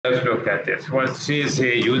Let's look at this. What it says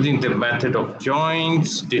here, using the method of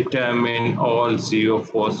joints, determine all zero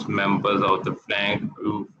force members of the flank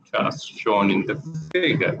roof truss shown in the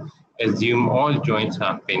figure. Assume all joints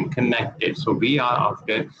have been connected. So we are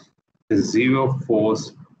after the zero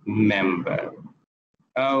force member.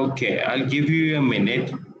 Okay, I'll give you a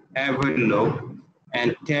minute, have a look,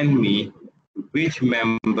 and tell me which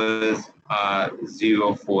members are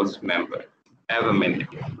zero force members. Have a minute,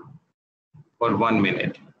 for 1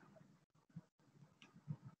 minute.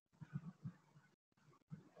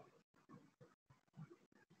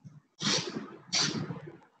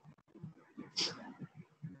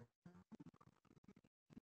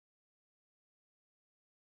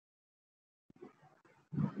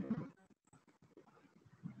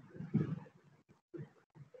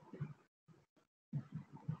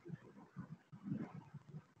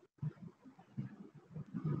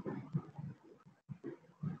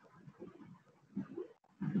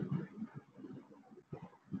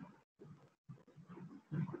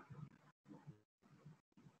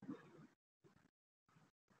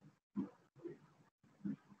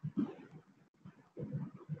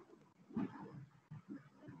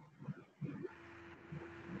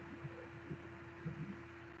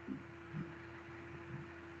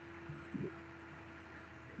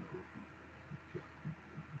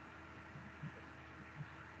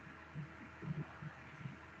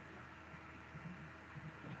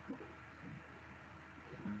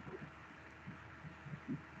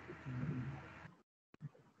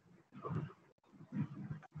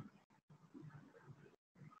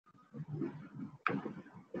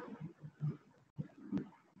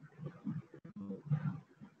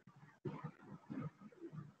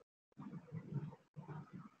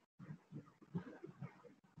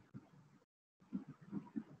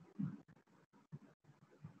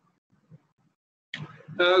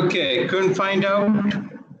 Okay, couldn't find out.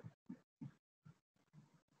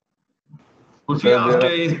 What we after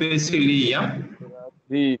is basically, yeah. There are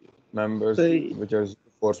three members, which are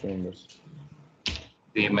force members.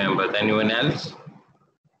 3 members. Anyone else?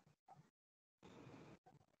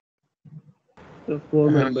 So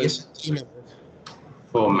 4 members. Yes.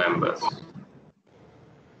 4 members.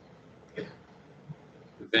 Is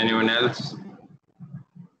anyone else?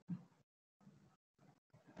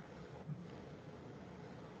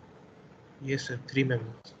 Yes, sir. 3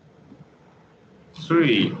 members.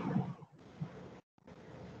 3.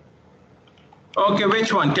 Okay,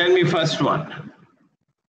 which one? Tell me first one.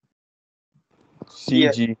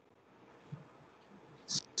 CG.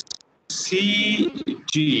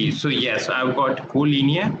 CG. So yes, I've got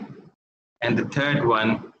collinear, and the third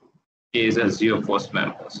one is a zero force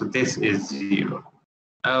member. So this is 0.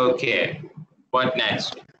 Okay, what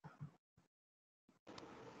next?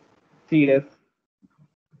 CF.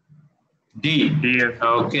 D. DF.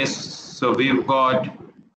 Okay, so we've got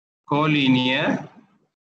collinear.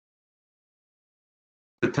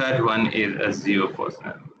 The third one is a zero force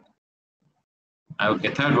member.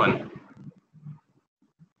 Okay, third one.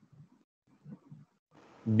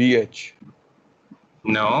 BH.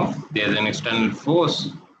 No, there's an external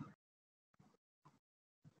force.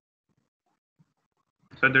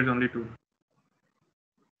 So there's only 2.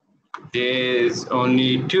 There's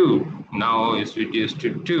only 2. Now it's reduced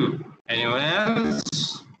to 2. Anyone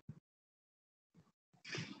else?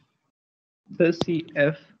 So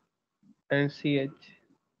CF and CH.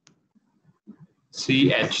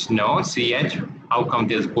 CH, no, CH. How come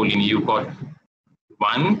there's collinear? You got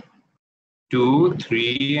 1, 2,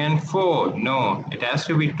 3, and 4. No, it has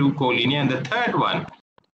to be 2 collinear, and the third one,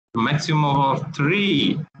 maximum of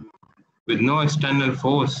 3 with no external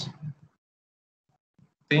force.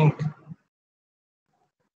 Think.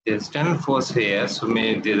 There's external force here, so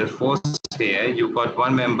maybe there's a force here. You got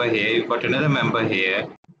 1 member here, you got another member here.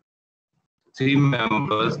 3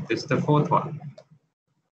 members, this is the 4th one.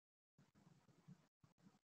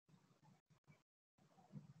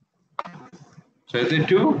 So is it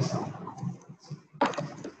 2?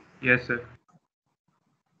 Yes, sir.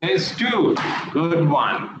 It's 2. Good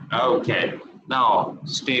one. Okay. Now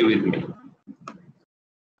stay with me.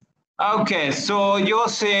 Okay, so you're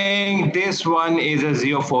saying this one is a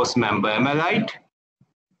zero force member, am I right?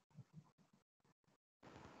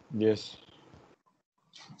 Yes.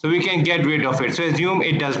 So we can get rid of it. So assume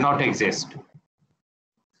it does not exist.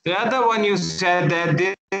 The other one you said that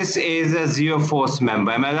this is a zero force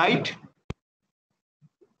member, am I right?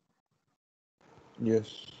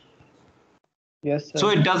 Yes. Yes, sir. So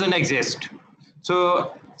it doesn't exist.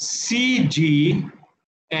 So CG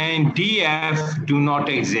and DF do not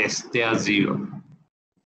exist. They are 0.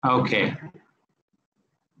 Okay.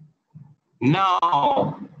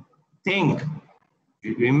 Now think,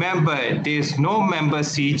 Remember, there's no member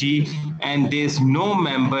CG and there's no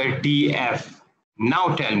member DF.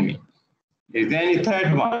 Now tell me, is there any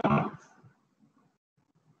third one?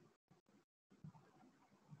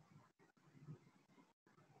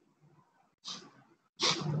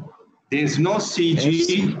 There's no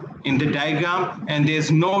CG in the diagram and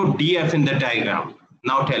there's no DF in the diagram.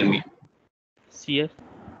 Now tell me. CF.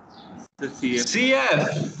 The CF.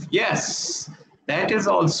 CF, yes, that is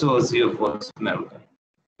also a zero force member.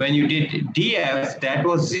 When you did DF, that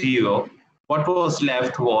was 0. What was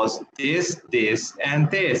left was this, this, and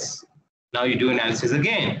this. Now you do analysis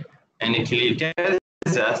again, and it clearly tells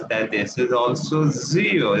us that this is also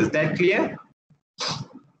 0. Is that clear?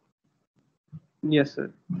 Yes,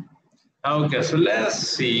 sir. Okay, so let's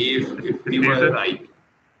see if we were right.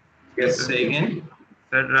 Yes, say again.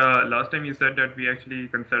 Sir, last time you said that we actually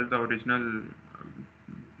consult the original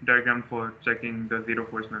diagram for checking the zero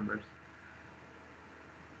force members.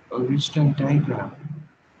 Original diagram.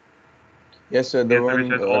 Yes, sir. The Yes, sir, one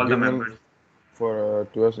which has all the given members. for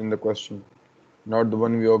to us in the question, not the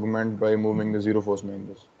one we augment by moving the zero force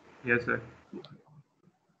members. Yes, sir.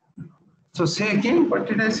 So say again, what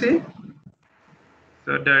did I say?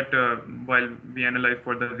 So that while we analyze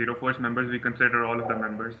for the zero force members, we consider all of the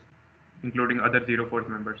members, including other zero force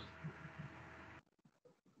members.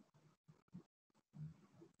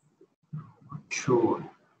 Sure.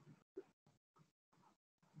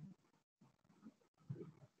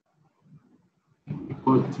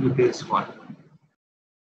 Go through this one.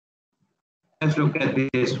 Let's look at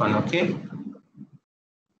this one, okay?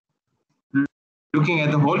 Looking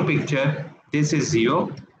at the whole picture, this is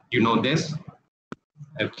 0, you know this,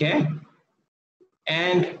 okay?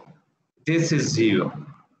 And this is 0.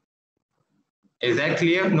 Is that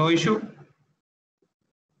clear? No issue?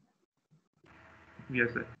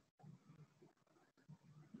 Yes, sir.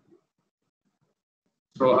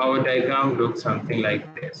 So our diagram looks something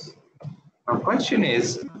like this. My question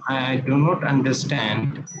is, I do not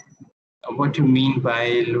understand what you mean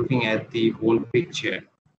by looking at the whole picture.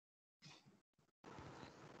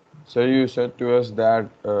 So you said to us that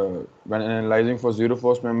when analyzing for zero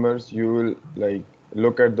force members, you will like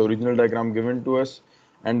look at the original diagram given to us,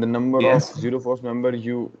 and the number Yes. of zero force member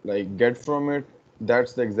you like get from it.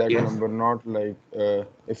 That's the exact Yes. number, not like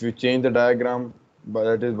if you change the diagram, but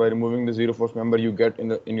that is by removing the zero force member you get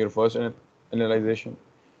in your first analyzation,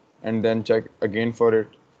 and then check again for it.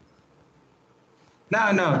 No.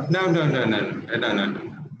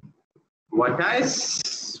 What I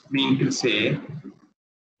mean to say,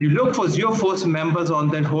 you look for zero force members on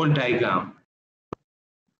that whole diagram.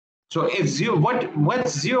 So if zero, what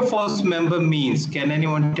zero force member means? Can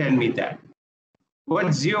anyone tell me that?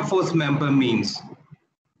 What zero force member means?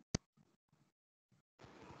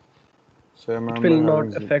 So It will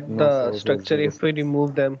not affect the structure if we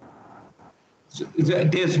remove them. So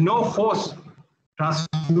there's no force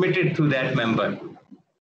transmitted to that member.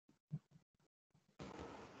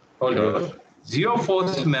 Hold on. Zero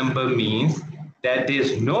force member means that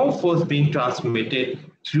there's no force being transmitted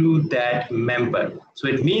through that member. So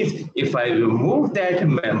it means if I remove that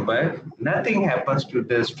member, nothing happens to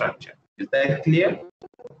the structure. Is that clear?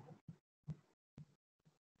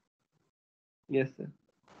 Yes, sir.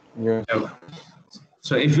 Yes. Okay.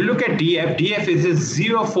 So if you look at DF, DF is a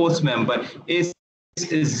zero force member. It's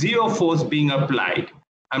zero force being applied.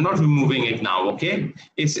 I'm not removing it now, okay?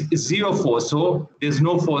 It's zero force, so there's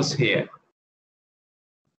no force here.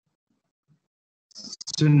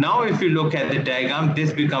 So now if you look at the diagram,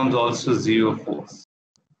 this becomes also zero force.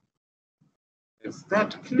 Is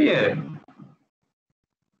that clear?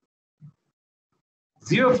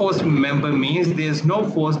 Zero force member means there's no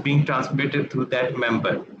force being transmitted through that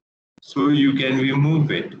member. So you can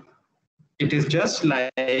remove it. It is just like,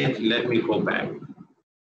 let me go back.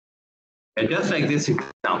 Just like this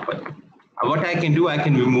example. What I can do, I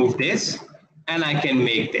can remove this and I can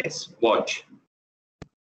make this. Watch.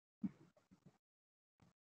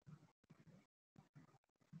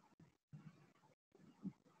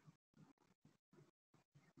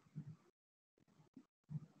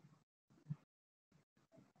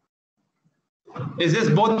 Is this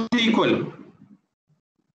both equal?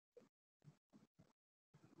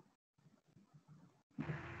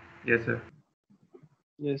 Yes, sir.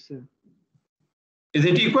 Yes, sir. Is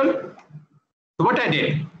it equal? So what I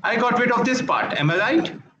did, I got rid of this part. Am I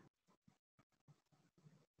right?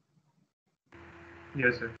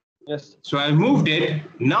 Yes, sir. Yes. So I moved it.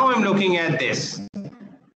 Now I'm looking at this.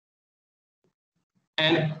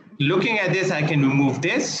 And looking at this, I can remove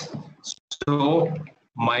this. So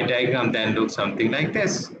my diagram then looks something like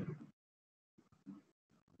this.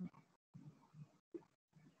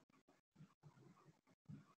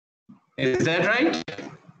 Is that right?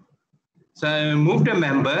 So I moved a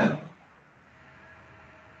member,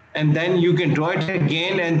 and then you can draw it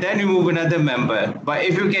again, and then you move another member. But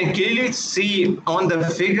if you can clearly see on the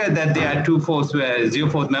figure that there are two zero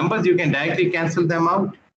force members, you can directly cancel them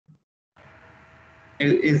out.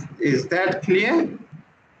 Is that clear?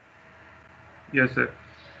 Yes, sir.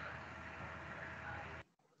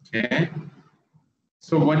 Okay.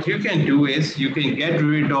 So what you can do is you can get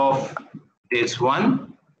rid of this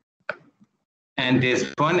one and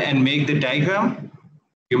this one and make the diagram.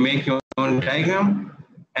 You make your own diagram,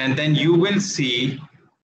 and then you will see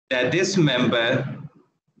that this member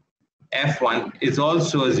F1 is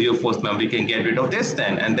also a zero force member. You can get rid of this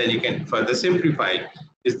then, and then you can further simplify it.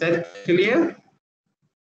 Is that clear?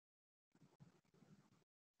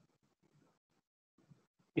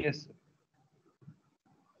 Yes, sir.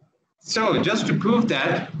 So just to prove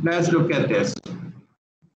that, let's look at this.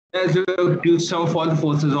 Let's do sum of all the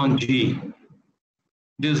forces on G.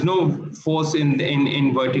 There's no force in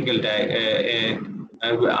vertical.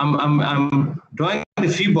 I'm drawing the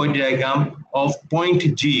free body diagram of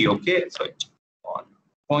point G. Okay, so on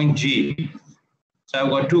point G. So I've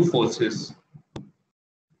got two forces.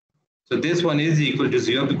 So this one is equal to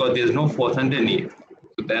 0 because there's no force underneath.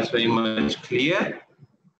 So that's very much clear.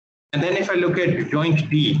 And then if I look at joint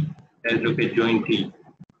D, let's look at joint D.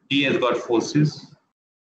 D has got forces.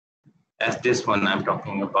 That's this one I'm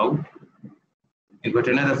talking about. You've got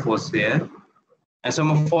another force here. And sum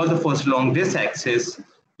of all the force along this axis,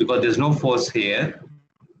 because there's no force here,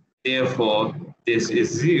 therefore this is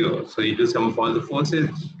 0. So you do sum of all the forces,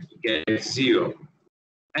 you get 0.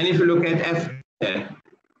 And if you look at F here,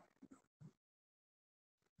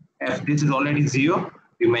 F, this is already 0.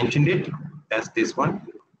 We mentioned it. That's this one.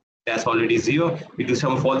 That's already 0. We do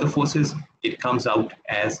sum of all the forces. It comes out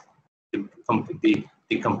as the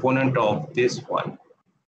component of this one.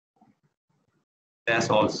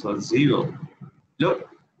 That's also 0. Look,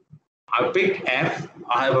 I picked F.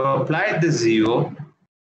 I have applied the 0.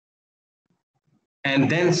 And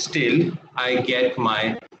then still I get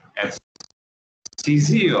my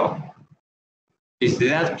FC0. Is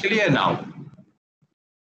that clear now?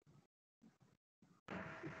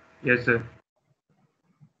 Yes, sir.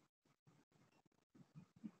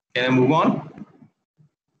 Can I move on?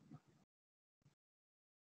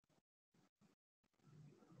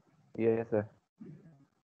 Yes, sir.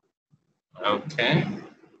 Okay.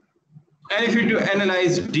 And if you do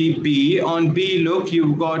analyze DB, on B, look,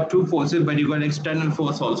 you've got two forces, but you've got external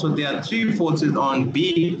force also. There are three forces on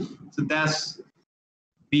B. So that's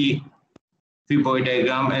B, free body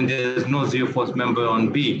diagram, and there's no zero force member on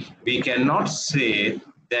B. We cannot say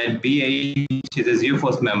that BH is a zero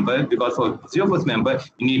force member because for zero force member,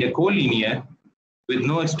 you need a collinear with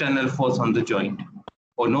no external force on the joint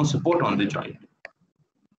or no support on the joint.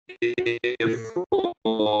 Therefore,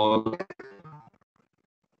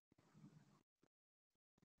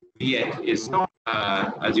 BH is not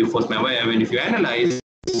a zero force member. I mean, if you analyze,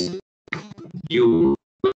 you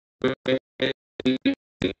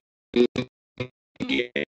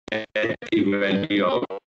get the value of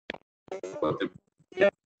the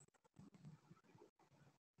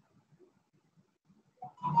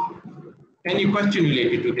Any question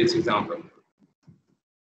related to this example?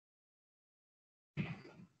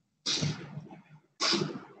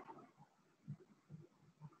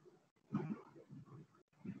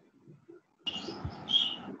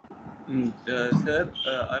 Sir,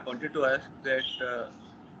 I wanted to ask that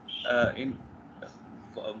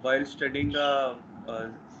while studying a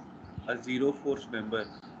zero force member,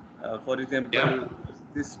 for example,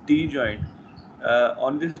 this D joint,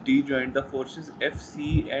 on this D joint, the forces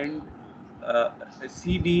FC and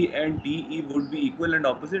CD and DE would be equal and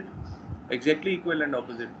opposite, exactly equal and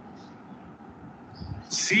opposite.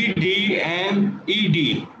 CD and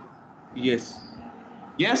ED. Yes.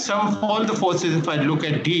 Yes, sum of all the forces, if I look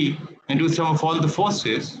at D and do sum of all the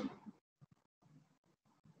forces,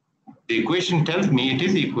 the equation tells me it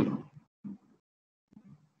is equal.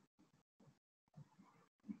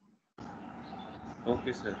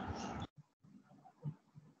 Okay, sir.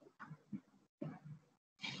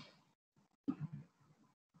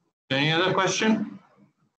 Any other question?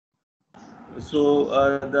 So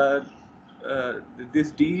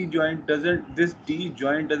this D joint doesn't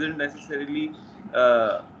necessarily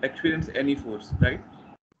experience any force, right?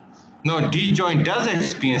 No, D joint does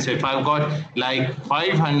experience it. If I've got like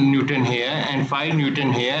 500 Newton here and 5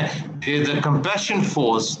 Newton here, there's a compression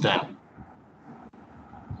force then.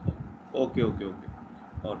 Okay.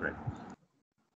 All right.